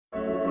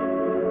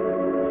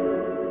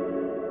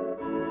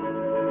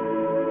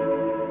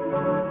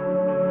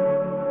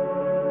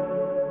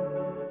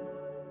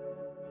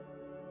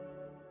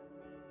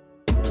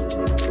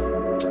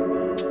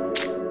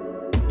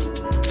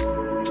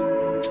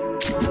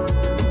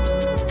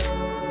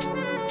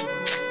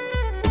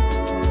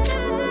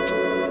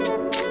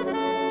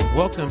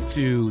Welcome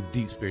to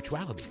Deep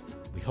Spirituality.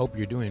 We hope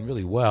you're doing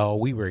really well.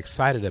 We were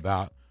excited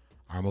about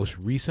our most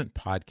recent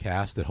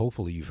podcast that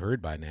hopefully you've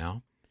heard by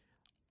now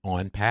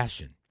on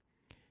passion.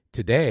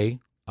 Today,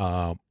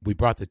 we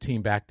brought the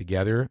team back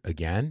together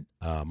again.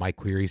 Mike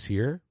Query's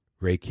here,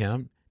 Ray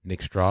Kim,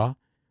 Nick Straw.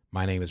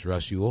 My name is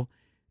Russ Ewell,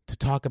 to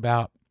talk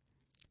about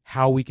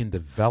how we can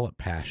develop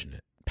passion.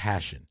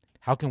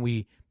 How can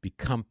we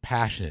become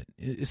passionate?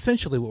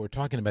 Essentially, what we're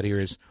talking about here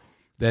is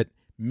that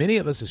many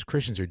of us as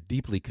Christians are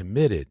deeply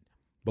committed,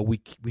 but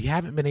we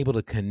haven't been able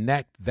to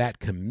connect that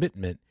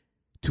commitment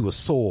to a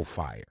soul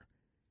fire,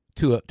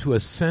 to a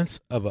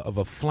sense of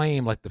a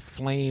flame, like the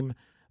flame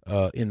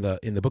in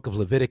the book of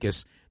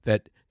Leviticus,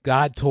 that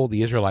God told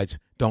the Israelites,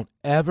 don't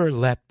ever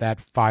let that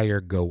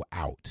fire go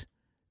out.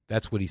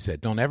 That's what he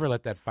said. Don't ever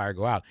let that fire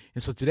go out.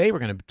 And so today we're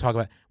going to talk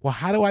about, well,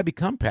 how do I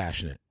become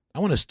passionate? I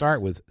want to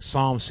start with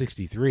Psalm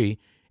 63,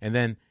 and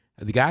then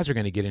the guys are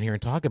going to get in here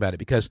and talk about it,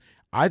 because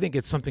I think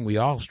it's something we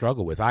all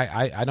struggle with.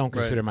 I don't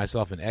consider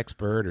myself an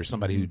expert or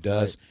somebody who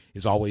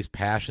is always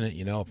passionate.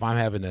 You know, if I'm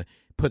having to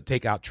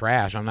take out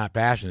trash, I'm not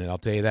passionate. I'll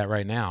tell you that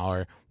right now.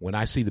 Or when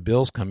I see the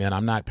bills come in,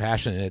 I'm not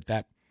passionate at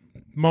that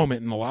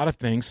moment. And a lot of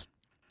things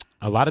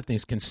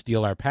can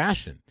steal our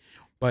passion.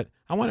 But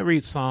I want to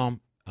read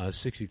Psalm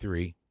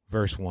 63,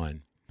 verse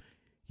 1.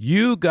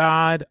 You,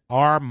 God,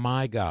 are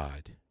my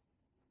God.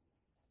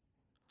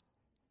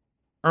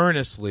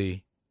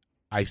 Earnestly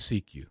I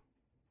seek you.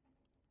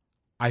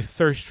 I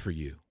thirst for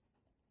you.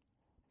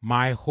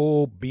 My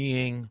whole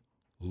being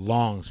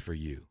longs for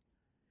you,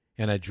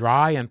 in a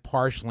dry and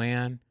parched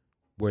land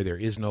where there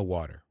is no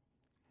water.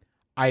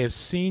 I have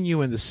seen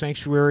you in the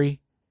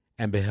sanctuary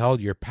and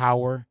beheld your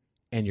power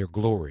and your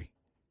glory.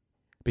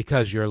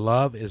 Because your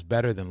love is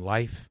better than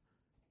life,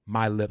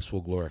 my lips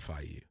will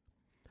glorify you.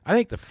 I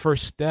think the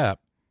first step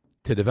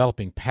to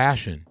developing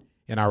passion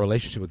in our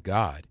relationship with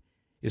God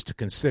is to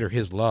consider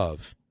his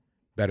love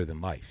better than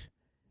life.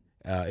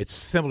 It's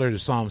similar to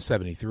Psalm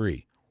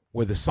 73,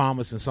 where the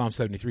psalmist in Psalm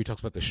 73 talks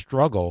about the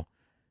struggle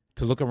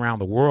to look around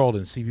the world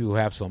and see people who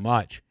have so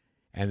much,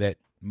 and that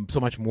so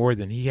much more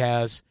than he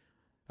has,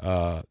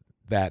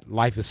 that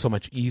life is so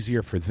much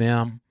easier for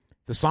them.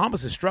 The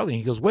psalmist is struggling.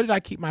 He goes, what did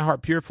I keep my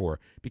heart pure for?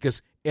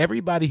 Because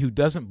everybody who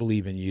doesn't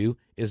believe in you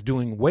is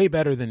doing way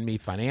better than me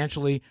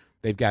financially.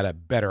 They've got a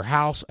better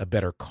house, a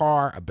better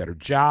car, a better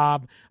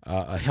job,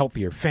 a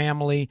healthier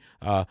family.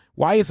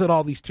 Why is it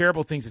all these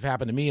terrible things have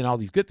happened to me and all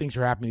these good things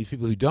are happening to these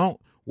people who don't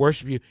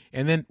worship you?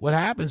 And then what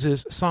happens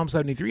is Psalm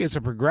 73 is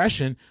a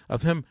progression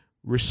of him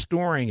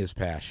restoring his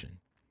passion.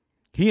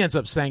 He ends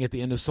up saying at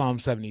the end of Psalm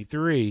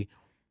 73,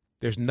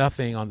 there's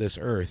nothing on this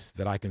earth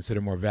that I consider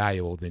more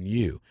valuable than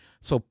you.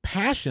 So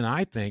passion,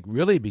 I think,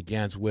 really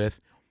begins with,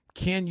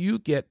 can you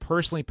get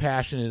personally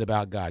passionate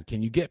about God?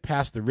 Can you get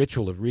past the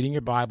ritual of reading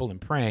your Bible and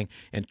praying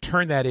and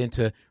turn that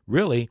into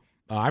really,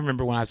 I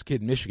remember when I was a kid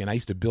in Michigan, I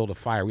used to build a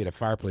fire. We had a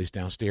fireplace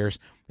downstairs,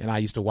 and I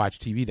used to watch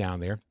TV down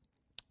there.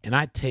 And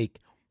I'd take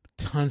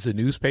tons of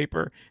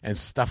newspaper and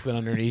stuff it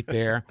underneath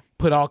there,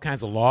 put all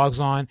kinds of logs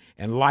on,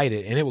 and light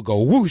it, and it would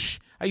go whoosh.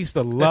 I used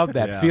to love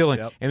that feeling,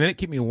 and then it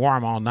kept me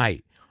warm all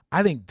night.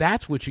 I think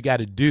that's what you got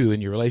to do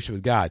in your relationship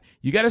with God.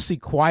 You got to see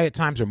quiet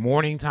times or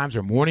morning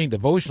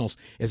devotionals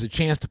as a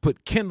chance to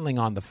put kindling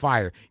on the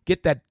fire.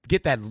 Get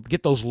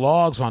those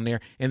logs on there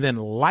and then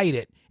light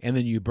it, and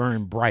then you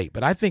burn bright.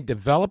 But I think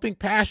developing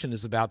passion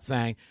is about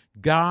saying,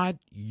 God,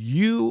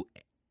 you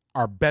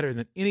are better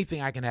than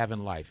anything I can have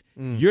in life.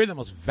 You're the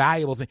most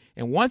valuable thing.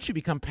 And once you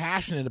become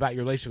passionate about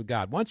your relationship with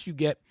God, once you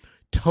get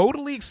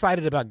totally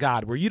excited about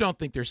God, where you don't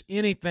think there's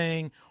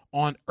anything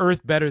on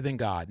earth better than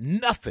God,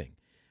 nothing,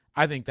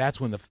 I think that's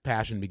when the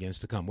passion begins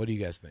to come. What do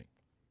you guys think?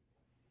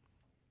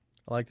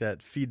 I like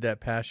that. Feed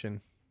that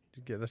passion.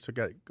 That's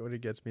what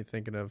it gets me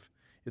thinking of.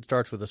 It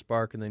starts with a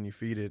spark and then you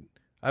feed it.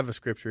 I have a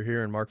scripture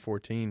here in Mark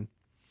 14,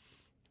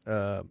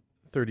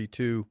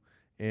 32,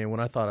 and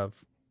when I thought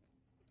of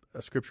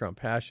a scripture on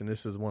passion,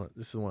 this is one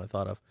I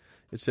thought of.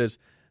 It says,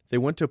 they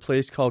went to a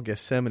place called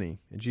Gethsemane,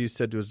 and Jesus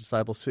said to his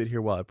disciples, sit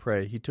here while I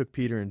pray. He took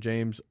Peter and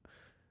James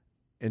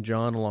and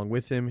John along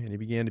with him, and he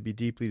began to be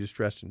deeply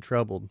distressed and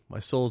troubled. My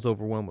soul is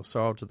overwhelmed with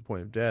sorrow to the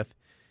point of death.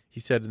 He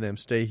said to them,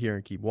 stay here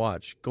and keep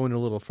watch. Going a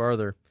little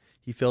farther,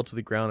 he fell to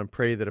the ground and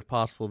prayed that if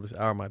possible this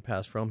hour might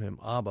pass from him.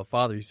 Abba,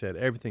 Father, he said,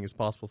 everything is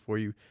possible for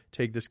you.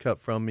 Take this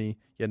cup from me,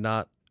 yet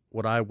not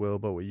what I will,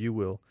 but what you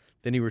will.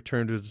 Then he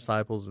returned to his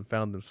disciples and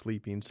found them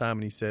sleeping.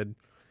 Simon, he said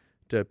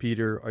to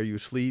Peter, are you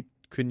asleep?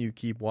 Couldn't you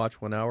keep watch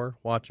 1 hour?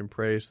 Watch and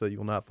pray so that you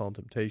will not fall in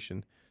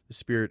temptation. The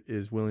spirit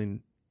is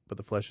willing, but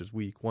the flesh is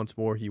weak. Once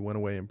more, he went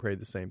away and prayed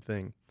the same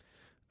thing.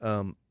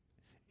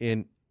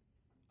 And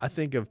I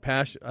think of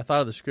passion. I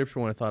thought of the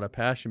scripture when I thought of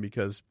passion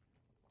because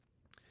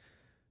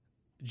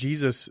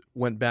Jesus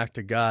went back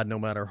to God no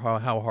matter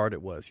how hard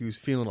it was. He was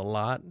feeling a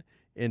lot,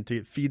 and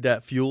to feed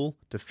that fuel,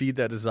 to feed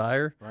that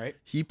desire, right?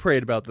 He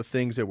prayed about the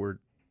things that were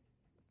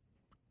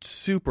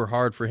super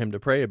hard for him to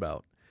pray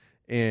about.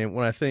 And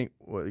when I think,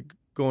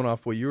 going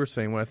off what you were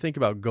saying, when I think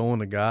about going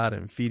to God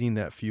and feeding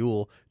that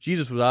fuel,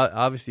 Jesus was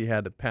obviously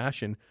had the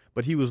passion,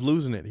 but he was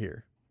losing it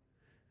here.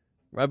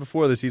 Right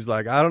before this, he's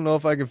like, I don't know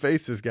if I can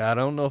face this guy. I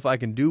don't know if I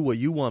can do what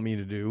you want me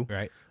to do.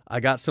 Right. I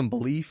got some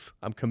belief.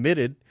 I'm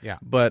committed. Yeah.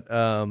 But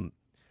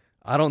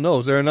I don't know.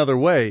 Is there another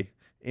way?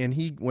 And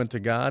he went to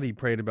God. He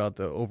prayed about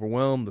the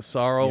overwhelm, the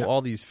sorrow, Yep.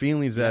 all these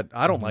feelings that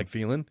I don't like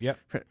feeling. Yep.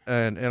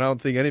 And I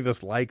don't think any of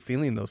us like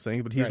feeling those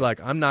things. But he's Right.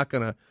 like, I'm not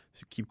gonna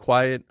keep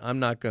quiet. I'm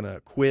not gonna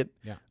quit.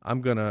 Yeah.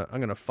 I'm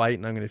gonna fight,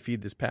 and I'm gonna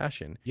feed this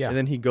passion. Yeah. And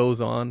then he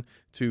goes on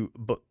to,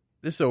 but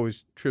this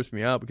always trips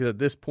me out because at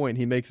this point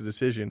he makes a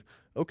decision.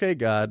 Okay,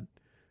 God,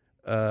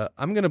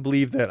 I'm gonna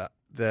believe that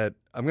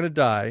I'm gonna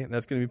die, and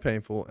that's gonna be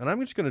painful, and I'm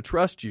just gonna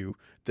trust you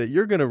that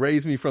you're gonna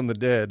raise me from the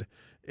dead.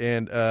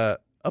 And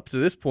up to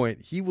this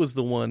point, he was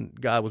the one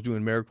God was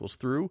doing miracles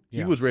through.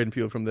 Yeah. He was raising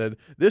people from the dead.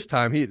 This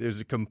time, there's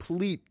a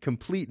complete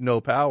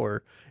no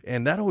power,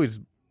 and that always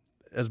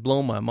has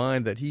blown my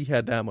mind that he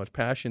had that much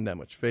passion, that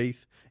much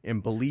faith,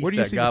 and belief Where do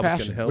you that see God the was going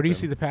passion? to help Where do you him.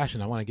 see the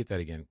passion? I want to get that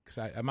again because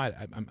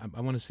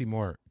I want to see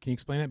more. Can you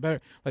explain it better?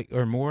 Like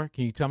or more?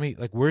 Can you tell me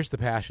like where's the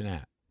passion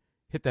at?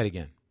 Hit that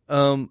again.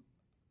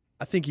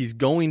 I think he's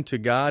going to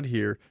God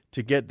here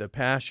to get the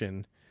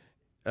passion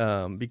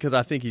because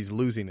I think he's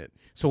losing it.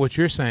 So what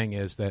you're saying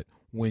is that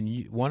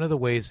one of the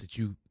ways that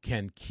you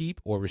can keep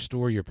or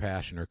restore your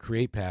passion or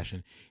create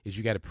passion is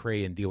you got to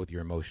pray and deal with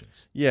your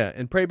emotions. Yeah,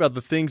 and pray about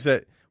the things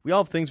that we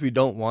all have things we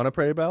don't want to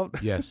pray about.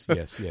 Yes.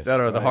 that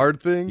are the hard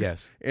things.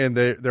 Yes. And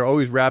they're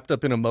always wrapped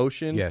up in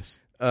emotion. Yes.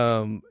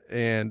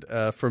 And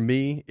for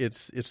me,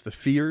 it's the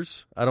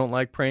fears I don't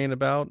like praying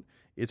about.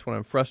 It's when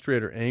I'm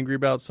frustrated or angry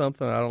about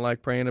something. I don't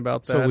like praying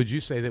about that. So would you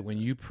say that when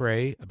you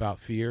pray about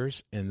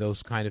fears and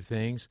those kind of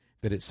things,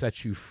 that it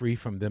sets you free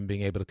from them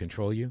being able to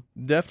control you?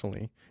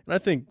 Definitely. And I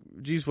think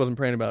Jesus wasn't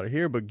praying about it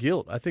here, but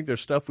guilt. I think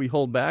there's stuff we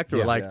hold back that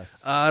we're like, Yes.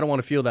 I don't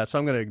want to feel that, so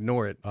I'm going to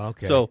ignore it.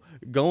 Okay. So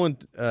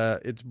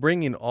it's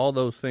bringing all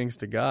those things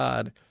to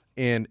God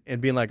and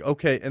being like,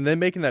 okay, and then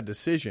making that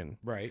decision.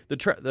 Right.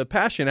 The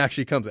passion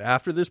actually comes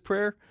after this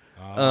prayer.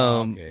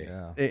 Okay.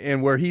 Yeah.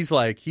 And where he's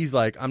like,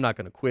 I'm not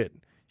going to quit.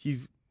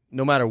 He's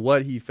no matter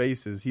what he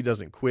faces, he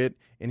doesn't quit,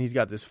 and he's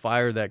got this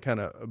fire that kind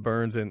of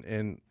burns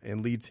and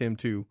leads him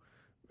to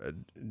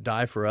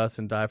die for us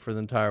and die for the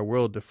entire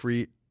world to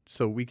free,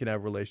 so we can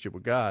have a relationship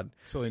with God.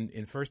 So in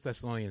 1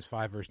 Thessalonians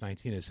 5, verse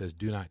 19, it says,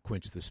 do not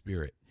quench the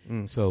spirit.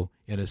 So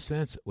in a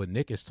sense, what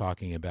Nick is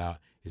talking about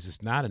is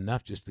it's not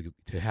enough just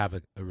to have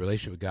a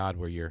relationship with God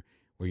where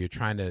you're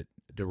trying to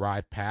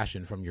derive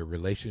passion from your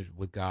relationship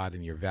with God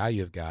and your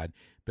value of God,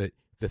 but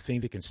the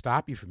thing that can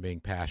stop you from being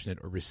passionate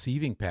or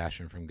receiving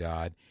passion from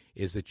God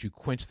is that you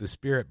quench the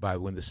spirit by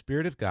when the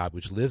Spirit of God,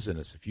 which lives in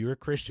us, if you're a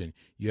Christian,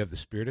 you have the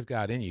Spirit of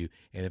God in you.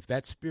 And if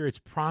that Spirit's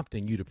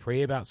prompting you to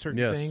pray about certain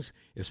Yes. things,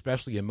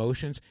 especially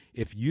emotions,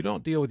 if you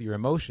don't deal with your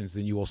emotions,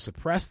 then you will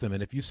suppress them.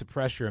 And if you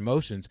suppress your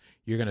emotions,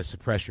 you're going to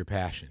suppress your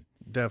passion.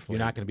 Definitely,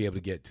 You're not going to be able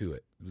to get to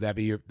it. That's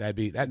a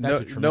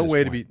tremendous no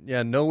way point.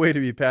 no way to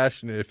be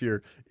passionate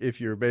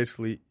if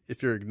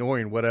you're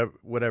ignoring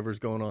whatever's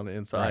going on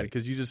inside, Right.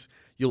 because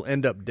you'll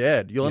end up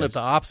dead. You'll end up Yes.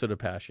 the opposite of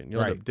passion. You'll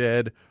Right. end up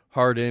dead,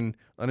 hardened,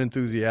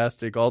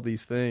 unenthusiastic, all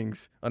these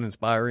things,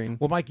 uninspiring.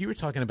 Well, Mike, you were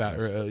talking about,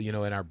 in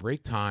our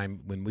break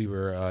time when we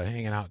were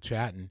hanging out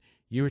chatting,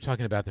 you were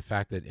talking about the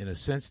fact that in a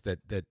sense that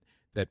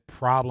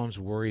problems,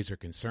 worries, or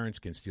concerns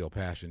can steal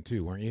passion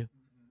too, weren't you?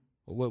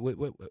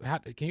 How,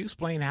 can you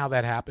explain how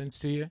that happens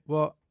to you?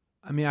 Well,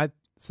 I mean,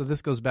 so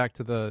this goes back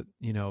to the,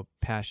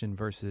 passion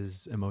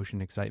versus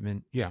emotion,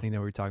 excitement thing that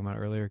we were talking about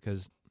earlier,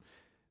 because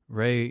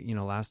Ray,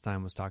 last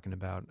time was talking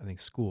about, I think,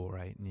 school,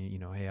 right? And,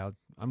 hey,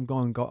 I'm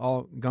going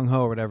all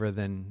gung-ho or whatever,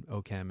 then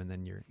OChem, and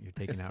then you're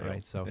taking out,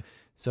 right?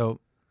 So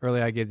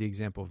earlier I gave the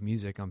example of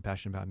music. I'm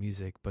passionate about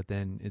music, but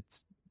then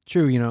it's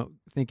true,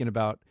 thinking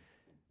about,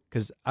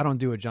 because I don't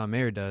do what John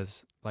Mayer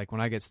does. Like when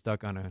I get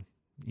stuck on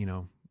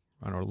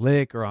on a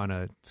lick or on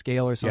a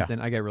scale or something,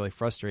 I get really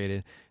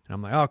frustrated, and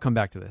I'm like, I'll come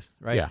back to this,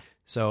 right? Yeah.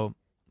 So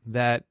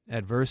that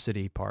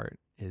adversity part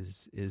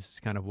is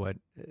kind of what,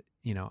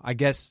 I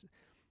guess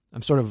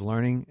I'm sort of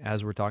learning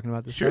as we're talking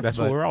about this. Sure, stuff, that's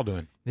what we're all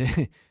doing.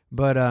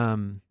 But,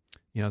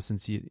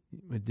 since you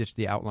ditched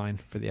the outline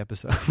for the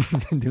episode,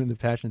 doing the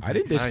passion thing. I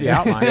didn't ditch the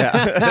outline.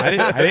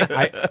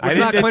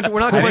 We're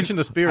not quenching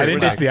the spirit. I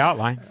didn't We're ditch the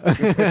outline.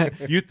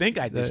 You think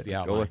I ditched the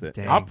outline. Go with it.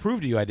 Dang. I'll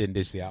prove to you I didn't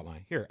ditch the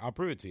outline. Here, I'll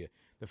prove it to you.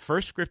 The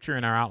first scripture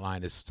in our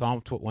outline is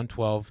Psalm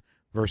 112,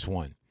 verse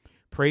 1.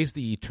 Praise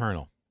the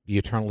eternal. The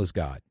eternal is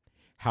God.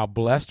 How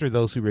blessed are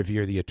those who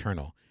revere the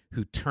eternal,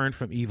 who turn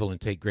from evil and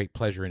take great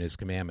pleasure in his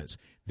commandments.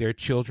 Their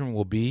children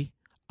will be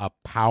a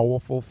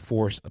powerful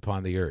force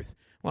upon the earth.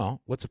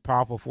 Well, what's a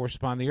powerful force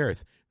upon the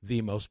earth?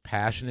 The most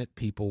passionate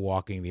people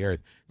walking the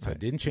earth. So I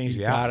didn't change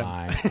the got 'em.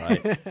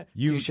 outline. Right?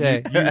 You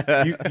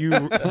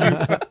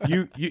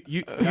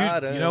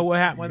know what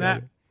happened with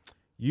that?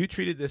 You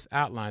treated this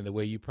outline the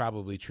way you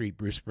probably treat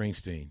Bruce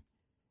Springsteen.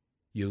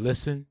 You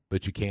listen,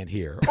 but you can't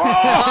hear. Looks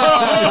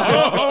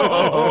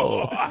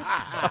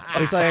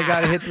like I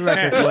got to hit the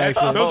record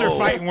collection. Those are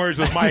fighting words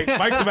with Mike.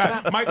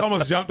 Mike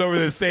almost jumped over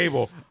this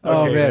table.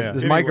 Oh, Okay, man,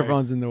 this anyway.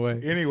 microphone's in the way.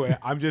 Anyway,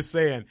 I'm just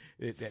saying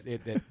that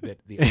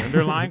the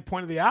underlying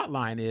point of the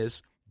outline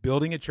is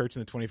building a church in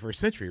the 21st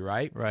century,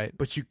 right? Right.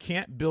 But you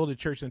can't build a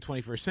church in the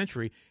 21st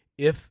century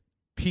if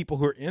people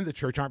who are in the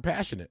church aren't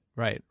passionate.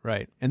 Right.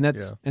 And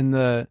that's in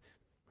the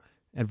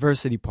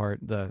adversity part,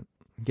 the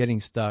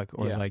getting stuck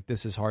or like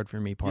this is hard for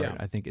me part,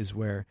 I think is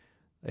where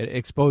it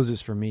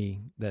exposes for me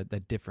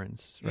that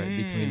difference, right?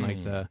 Between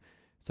like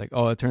it's like,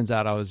 oh, it turns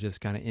out I was just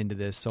kind of into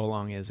this so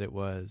long as it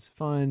was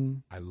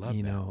fun. I love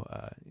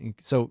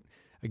So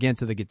again,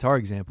 to the guitar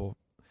example,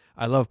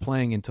 I love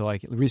playing until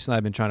recently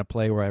I've been trying to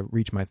play where I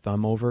reach my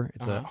thumb over.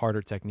 It's a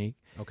harder technique.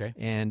 Okay.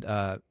 And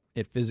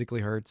it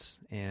physically hurts,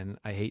 and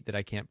I hate that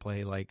I can't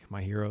play like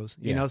my heroes,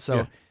 you know?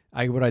 So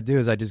what I do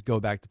is I just go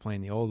back to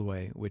playing the old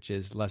way, which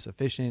is less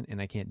efficient and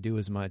I can't do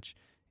as much.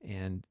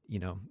 And,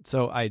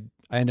 so I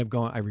end up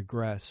I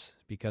regress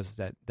because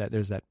that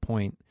there's that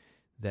point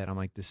that I'm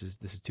like, this is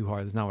too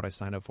hard. This is not what I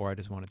signed up for. I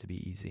just want it to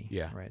be easy.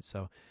 Yeah. Right.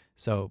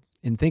 So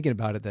in thinking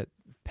about it, that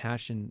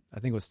passion, I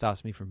think what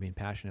stops me from being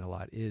passionate a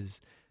lot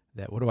is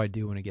that what do I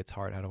do when it gets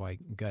hard? How do I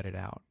gut it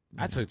out?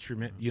 That's a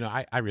true,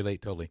 I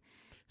relate totally.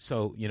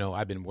 So,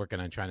 I've been working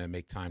on trying to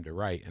make time to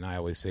write. And I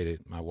always say to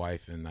my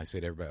wife and I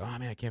say to everybody, oh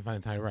man, I can't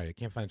find the time to write. I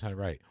can't find the time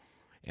to write.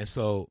 And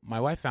so my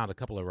wife found a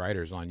couple of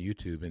writers on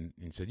YouTube and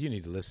said, you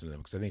need to listen to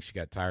them because I think she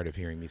got tired of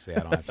hearing me say, I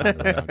don't have time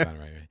to write, I don't have time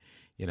to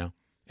write,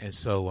 And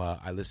so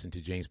I listened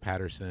to James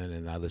Patterson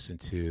and I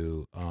listened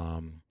to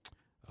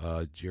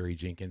Jerry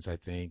Jenkins, I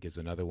think, is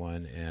another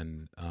one.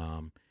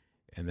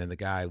 And then the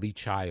guy, Lee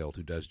Child,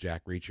 who does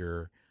Jack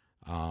Reacher.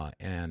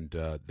 And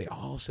they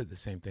all said the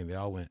same thing. They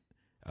all went,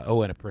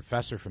 and a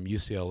professor from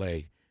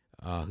UCLA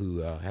who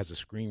has a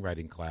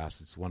screenwriting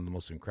class. It's one of the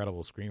most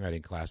incredible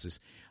screenwriting classes.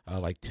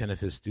 Like 10 of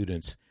his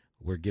students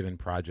were given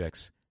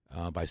projects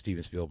by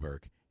Steven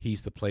Spielberg.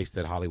 He's the place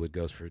that Hollywood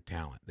goes for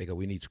talent. They go,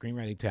 we need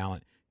screenwriting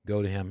talent.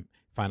 Go to him,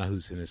 find out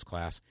who's in his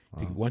class.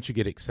 Once you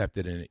get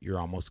accepted in it, you're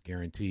almost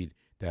guaranteed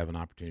to have an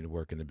opportunity to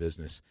work in the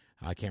business.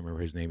 I can't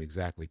remember his name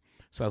exactly.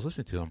 So I was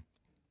listening to him,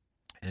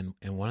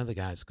 and one of the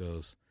guys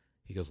goes,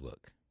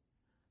 look,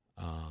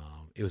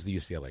 it was the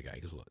UCLA guy.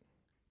 He goes, look,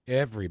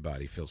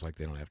 everybody feels like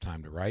they don't have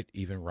time to write,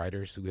 even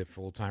writers who have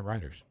full-time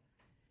writers.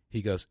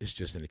 He goes, it's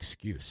just an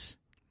excuse.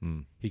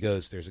 He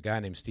goes, there's a guy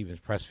named Stephen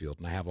Pressfield,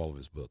 and I have all of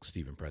his books,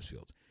 Stephen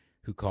Pressfield,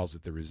 who calls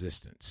it the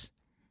resistance.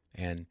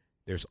 And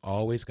there's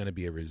always going to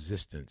be a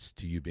resistance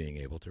to you being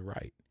able to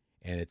write.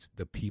 And it's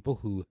the people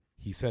who,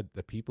 he said,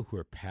 the people who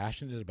are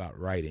passionate about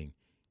writing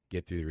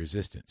get through the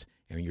resistance.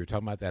 And when you're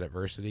talking about that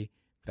adversity,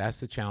 that's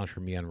the challenge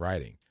for me on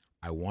writing.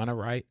 I want to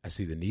write. I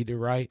see the need to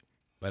write,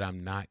 but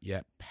I'm not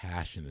yet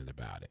passionate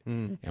about it.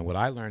 And what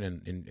I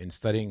learned in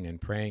studying and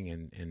praying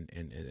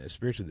and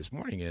spiritually this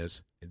morning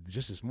is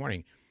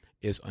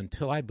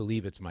until I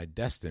believe it's my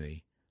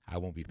destiny, I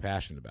won't be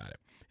passionate about it.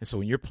 And so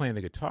when you're playing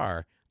the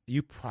guitar,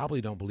 you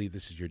probably don't believe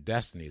this is your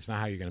destiny. It's not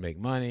how you're going to make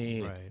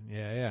money. Right.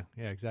 Yeah,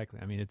 exactly.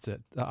 I mean, it's a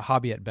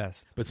hobby at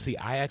best. But see,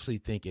 I actually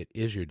think it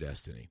is your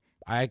destiny.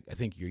 I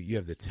think you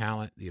have the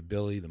talent, the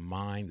ability, the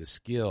mind, the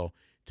skill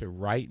to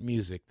write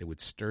music that would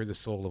stir the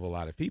soul of a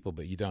lot of people,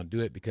 but you don't do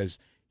it because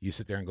you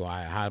sit there and go,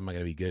 how am I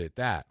going to be good at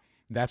that?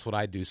 And that's what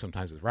I do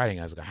sometimes with writing.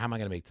 I was like, how am I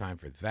going to make time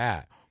for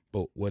that?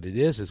 But what it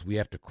is we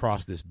have to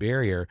cross this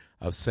barrier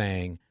of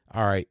saying,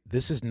 all right,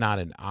 this is not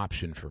an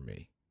option for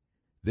me.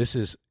 This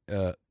is,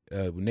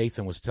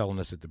 Nathan was telling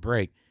us at the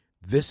break,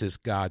 this is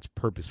God's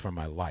purpose for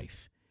my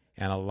life.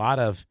 And a lot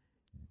of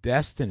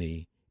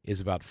destiny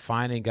is about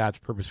finding God's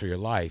purpose for your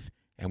life.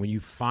 And when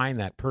you find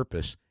that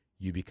purpose,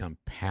 you become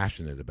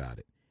passionate about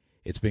it.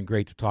 It's been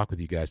great to talk with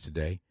you guys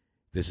today.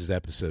 This is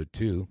episode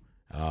 2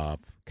 of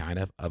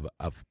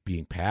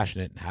being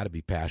passionate and how to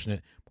be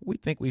passionate. But we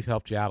think we've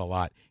helped you out a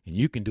lot, and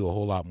you can do a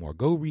whole lot more.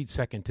 Go read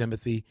 2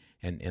 Timothy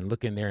and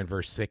look in there in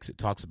verse 6. It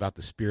talks about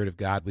the Spirit of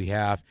God we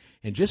have,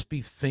 and just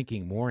be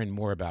thinking more and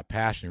more about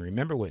passion.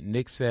 Remember what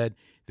Nick said,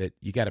 that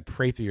you got to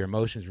pray through your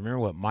emotions. Remember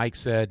what Mike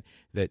said,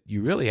 that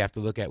you really have to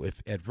look at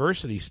if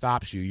adversity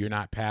stops you, you're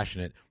not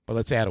passionate. But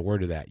let's add a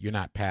word to that. You're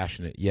not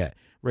passionate yet.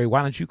 Ray,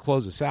 why don't you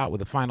close us out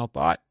with a final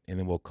thought, and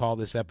then we'll call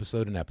this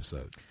episode an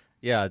episode.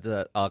 Yeah,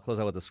 I'll close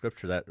out with a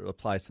scripture that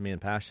applies to me in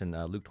passion.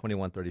 Luke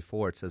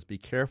 21:34. It says, "Be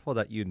careful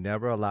that you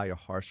never allow your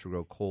hearts to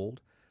grow cold.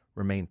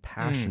 Remain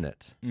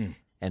passionate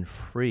and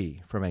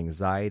free from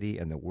anxiety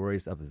and the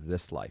worries of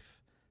this life.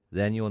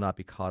 Then you will not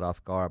be caught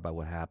off guard by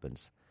what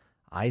happens."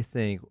 I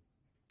think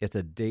it's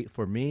a date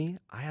for me.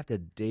 I have to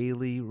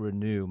daily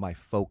renew my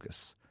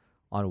focus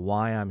on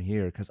why I'm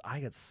here, because I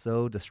get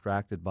so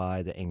distracted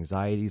by the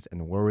anxieties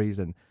and worries,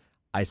 and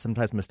I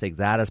sometimes mistake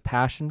that as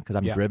passion because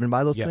I'm driven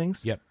by those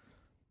things. Yep.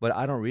 But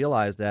I don't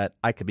realize that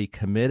I could be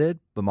committed,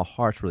 but my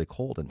heart's really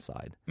cold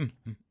inside.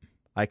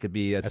 I could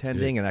be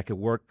attending and I could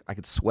work, I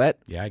could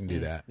sweat. Yeah, I can do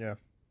that. Yeah.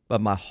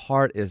 But my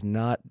heart is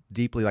not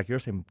deeply, like you're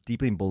saying,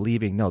 deeply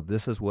believing, no,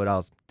 this is what I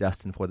was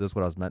destined for. This is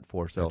what I was meant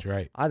for. So that's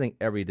right. I think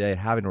every day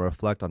having to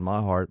reflect on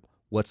my heart,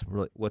 what's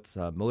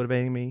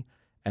motivating me,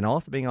 and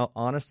also being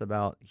honest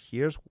about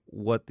here's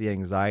what the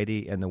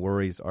anxiety and the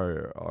worries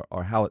are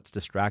how it's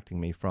distracting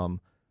me from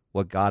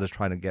what God is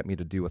trying to get me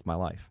to do with my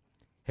life.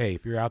 Hey,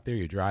 if you're out there,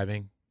 you're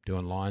driving,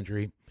 doing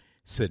laundry,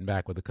 sitting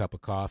back with a cup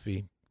of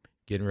coffee,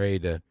 getting ready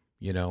to,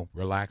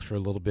 relax for a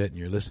little bit and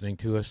you're listening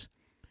to us,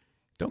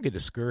 don't get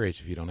discouraged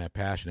if you don't have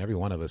passion. Every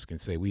one of us can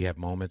say we have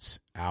moments,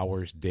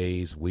 hours,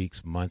 days,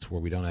 weeks, months where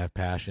we don't have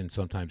passion,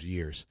 sometimes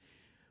years.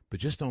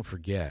 But just don't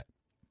forget,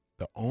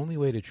 the only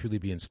way to truly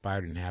be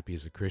inspired and happy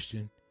as a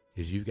Christian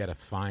is you've got to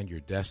find your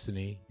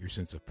destiny, your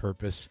sense of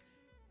purpose,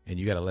 and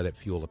you got to let it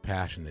fuel a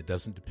passion that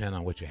doesn't depend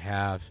on what you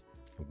have,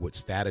 what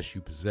status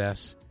you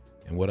possess,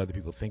 and what other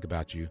people think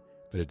about you.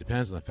 But it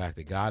depends on the fact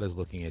that God is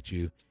looking at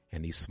you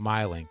and he's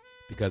smiling,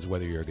 because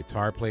whether you're a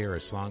guitar player, a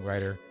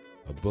songwriter,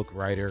 a book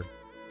writer,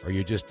 or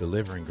you're just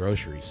delivering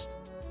groceries,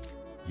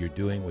 you're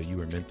doing what you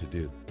were meant to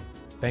do.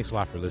 Thanks a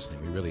lot for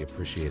listening. We really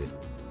appreciate it.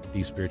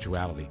 Deep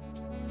Spirituality.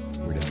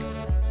 We're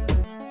done.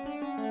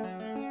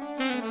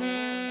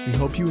 We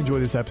hope you enjoy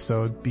this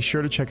episode. Be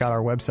sure to check out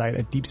our website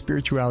at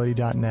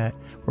deepspirituality.net,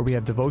 where we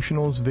have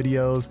devotionals,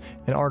 videos,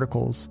 and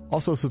articles.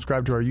 Also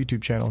subscribe to our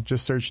YouTube channel.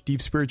 Just search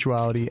Deep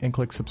Spirituality and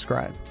click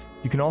subscribe.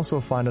 You can also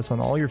find us on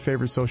all your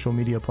favorite social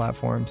media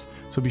platforms,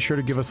 so be sure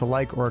to give us a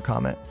like or a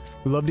comment.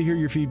 We'd love to hear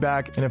your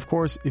feedback, and of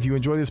course, if you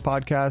enjoy this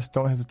podcast,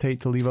 don't hesitate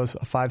to leave us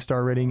a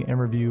 5-star rating and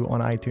review on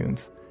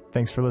iTunes.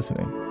 Thanks for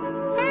listening.